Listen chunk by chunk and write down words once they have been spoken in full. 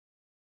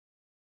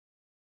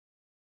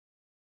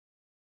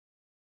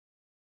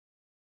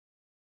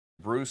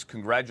Bruce,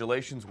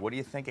 congratulations. What do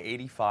you think of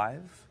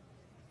 85?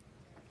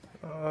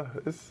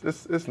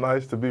 It's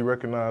nice to be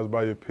recognized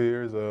by your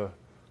peers. I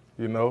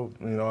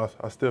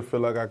still feel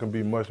like I can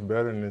be much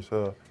better, and it's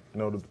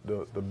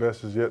the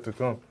best is yet to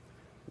come.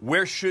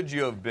 Where should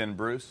you have been,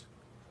 Bruce?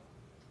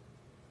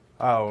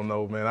 I don't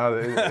know, man.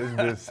 It's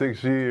been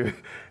 6 years.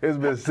 It's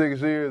been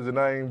 6 years, and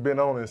I ain't been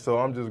on it. So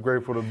I'm just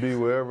grateful to be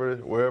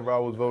wherever I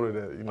was voted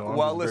at. I'm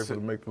just grateful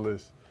to make the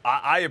list.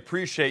 I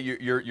appreciate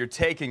you're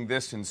taking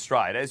this in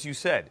stride. As you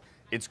said,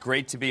 it's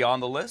great to be on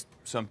the list.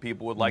 Some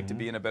people would like to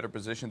be in a better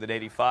position than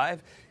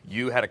 85.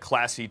 You had a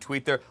classy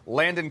tweet there.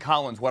 Landon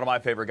Collins, one of my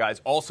favorite guys,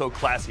 also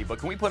classy. But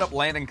can we put up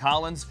Landon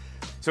Collins?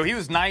 So he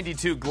was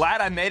 92. Glad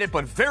I made it,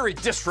 but very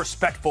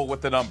disrespectful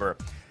with the number.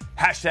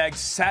 Hashtag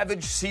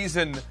savage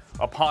season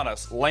upon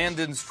us.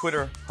 Landon's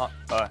Twitter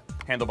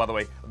handle, by the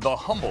way, the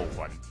humble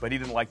one. But he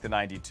didn't like the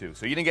 92.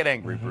 So you didn't get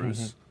angry,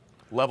 Bruce.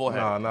 Level head.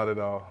 Nah, not at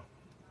all.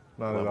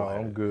 Not at all.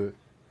 I'm good.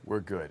 We're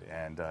good,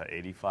 and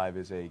 85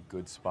 is a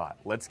good spot.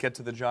 Let's get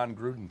to the John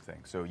Gruden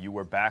thing. So you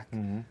were back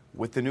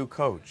with the new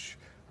coach.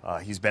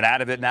 He's been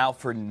out of it now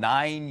for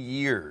 9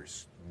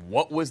 years.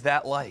 What was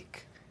that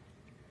like?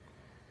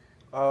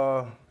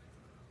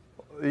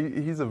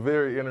 He's a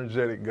very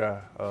energetic guy.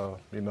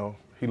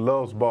 He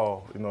loves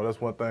ball.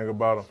 That's one thing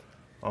about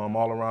him.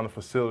 All around the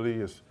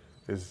facility is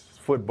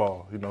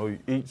football. He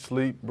eats,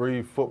 sleep,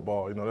 breathe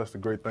football. That's the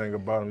great thing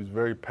about him. He's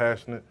very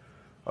passionate.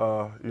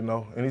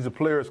 And he's a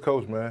player's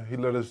coach, man.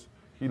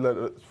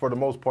 For the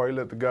most part, he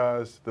let the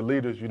guys, the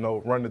leaders,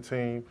 run the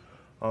team,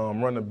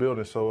 run the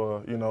building.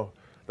 So,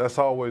 that's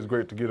always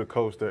great to get a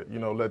coach that,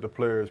 let the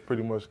players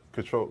pretty much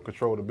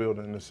control the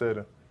building and the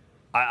setting.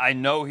 I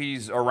know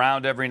he's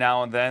around every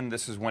now and then.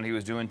 This is when he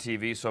was doing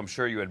TV, so I'm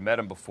sure you had met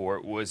him before.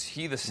 Was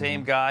he the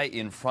same guy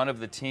in front of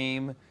the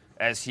team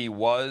as he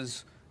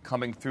was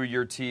coming through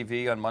your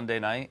TV on Monday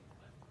night?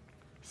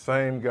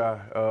 Same guy.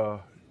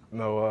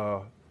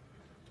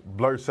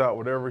 Blurts out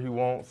whatever he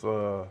wants,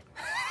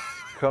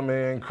 come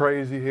in,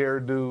 crazy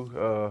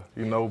hairdo,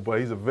 but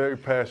he's a very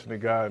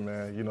passionate guy,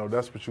 man.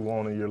 That's what you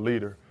want in your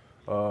leader.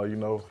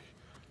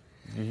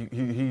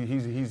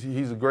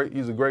 He's a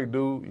great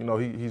dude.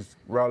 He's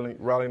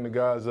rallying the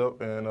guys up,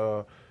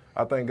 and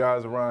I think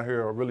guys around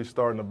here are really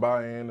starting to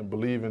buy in and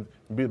believe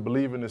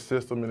in the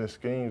system and his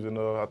schemes, and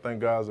I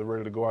think guys are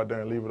ready to go out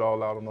there and leave it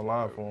all out on the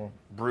line for him.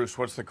 Bruce,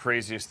 what's the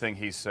craziest thing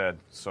he said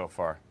so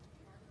far?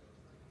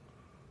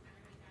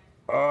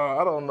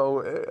 I don't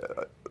know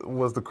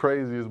what's the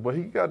craziest, but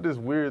he got this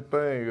weird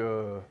thing.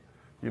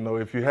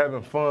 If you're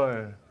having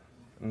fun,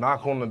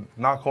 knock on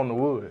the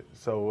wood.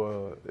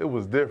 So it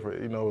was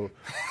different. If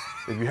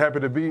you're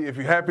happy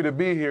to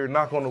be here,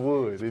 knock on the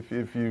wood. It's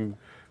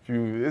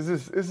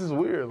just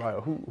weird. Like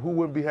who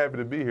wouldn't be happy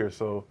to be here?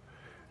 So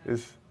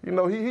it's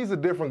he's a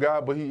different guy,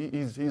 but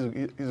he's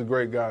a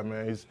great guy,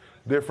 man. He's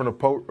different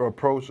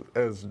approach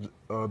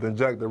than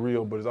Jack Del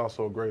Rio, but it's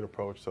also a great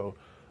approach. So.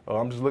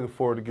 I'm just looking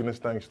forward to getting this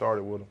thing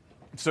started with him.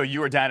 So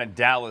you were down in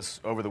Dallas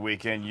over the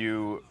weekend.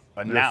 You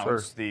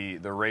announced the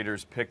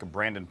Raiders pick of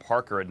Brandon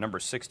Parker at number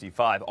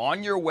 65.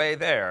 On your way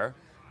there,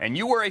 and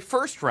you were a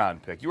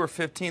first-round pick. You were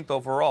 15th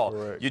overall.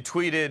 Correct. You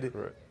tweeted,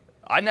 Correct.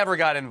 I never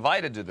got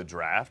invited to the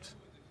draft.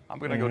 I'm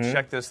going to go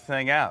check this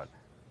thing out.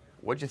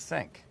 What'd you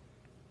think?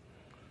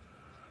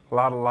 A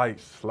lot of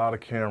lights, a lot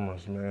of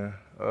cameras, man.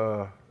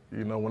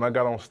 When I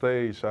got on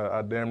stage,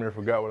 I damn near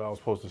forgot what I was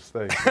supposed to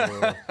say.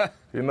 So,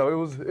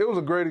 it was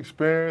a great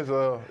experience.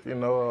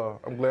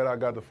 I'm glad I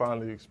got to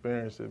finally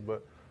experience it.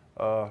 But,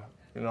 I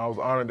was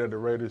honored that the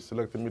Raiders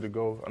selected me to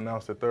go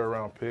announce their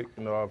third-round pick.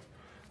 I've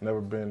never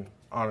been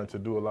honored to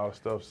do a lot of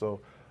stuff.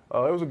 So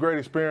it was a great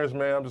experience,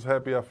 man. I'm just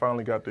happy I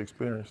finally got the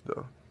experience,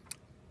 though.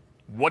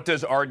 What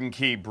does Arden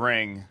Key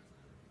bring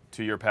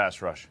to your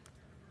pass rush?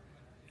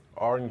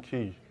 Arden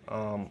Key.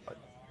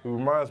 It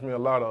reminds me a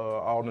lot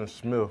of Alden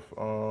Smith.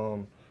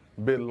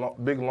 Big,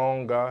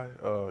 long guy.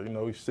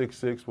 He's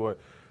 6'6",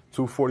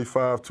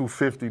 245,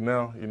 250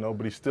 now,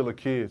 but he's still a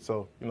kid.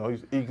 So,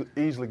 he's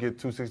easily get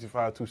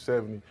 265,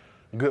 270,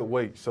 good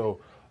weight. So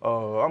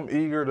I'm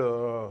eager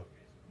to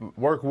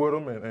work with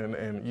him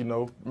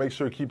and make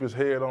sure to keep his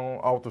head on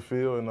off the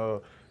field and,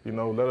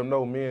 let him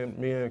know me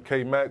and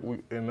K-Mac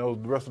and the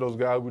rest of those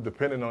guys, we're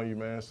depending on you,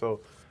 man. So,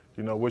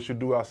 what you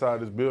do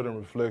outside this building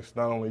reflects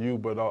not only you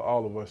but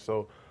all of us.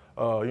 So,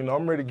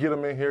 I'm ready to get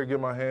him in here, get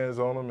my hands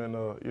on him,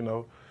 and,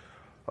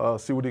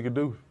 see what he can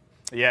do.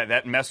 Yeah,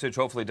 that message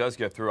hopefully does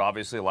get through.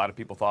 Obviously, a lot of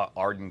people thought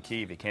Arden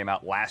Key, if he came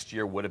out last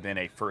year, would have been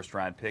a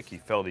first-round pick. He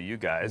fell to you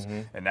guys.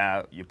 And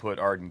now you put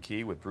Arden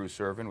Key with Bruce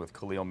Irvin, with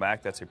Khalil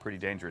Mack. That's a pretty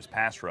dangerous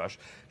pass rush,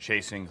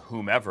 chasing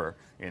whomever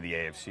in the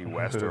AFC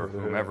West or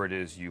whomever it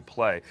is you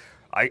play.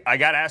 I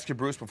got to ask you,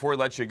 Bruce, before we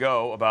let you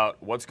go, about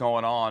what's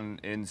going on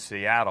in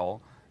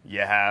Seattle. You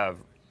have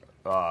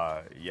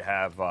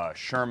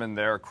Sherman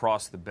there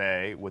across the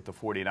bay with the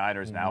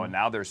 49ers now, and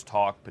now there's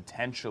talk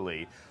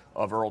potentially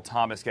of Earl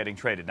Thomas getting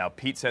traded. Now,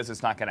 Pete says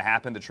it's not going to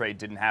happen. The trade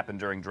didn't happen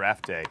during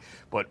draft day.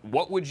 But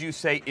what would you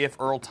say if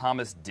Earl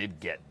Thomas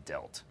did get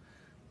dealt?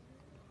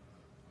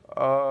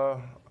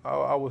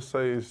 I would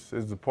say it's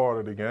a part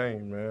of the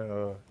game,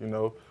 man. You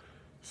know,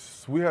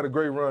 we had a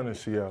great run in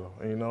Seattle.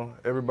 And, you know,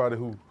 everybody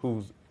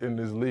who's in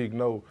this league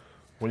know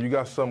when you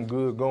got something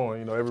good going,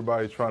 you know,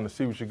 everybody's trying to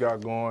see what you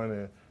got going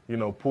and, you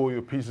know, pull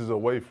your pieces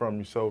away from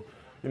you. So,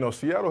 you know,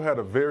 Seattle had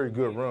a very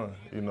good run,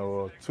 you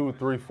know, 2,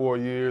 3, 4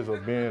 years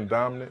of being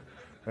dominant.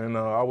 And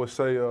I would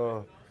say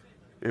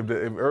if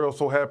Earl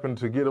so happened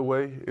to get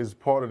away, it's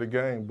part of the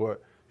game.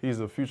 But he's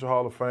a future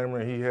Hall of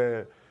Famer, and he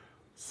had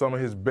some of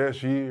his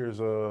best years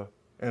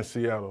in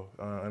Seattle.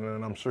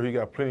 And I'm sure he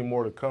got plenty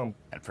more to come.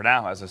 And for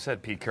now, as I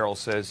said, Pete Carroll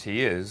says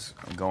he is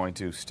going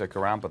to stick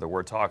around, but there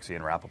were talks,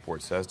 Ian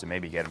Rappaport says, to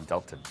maybe get him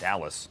dealt to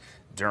Dallas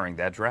during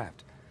that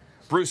draft.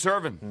 Bruce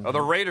Irvin of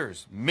the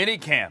Raiders, mini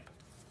camp.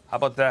 How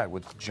about that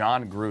with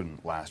John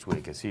Gruden last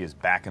week as he is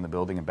back in the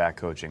building and back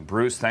coaching?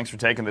 Bruce, thanks for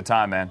taking the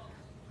time, man.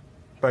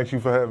 Thank you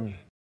for having me.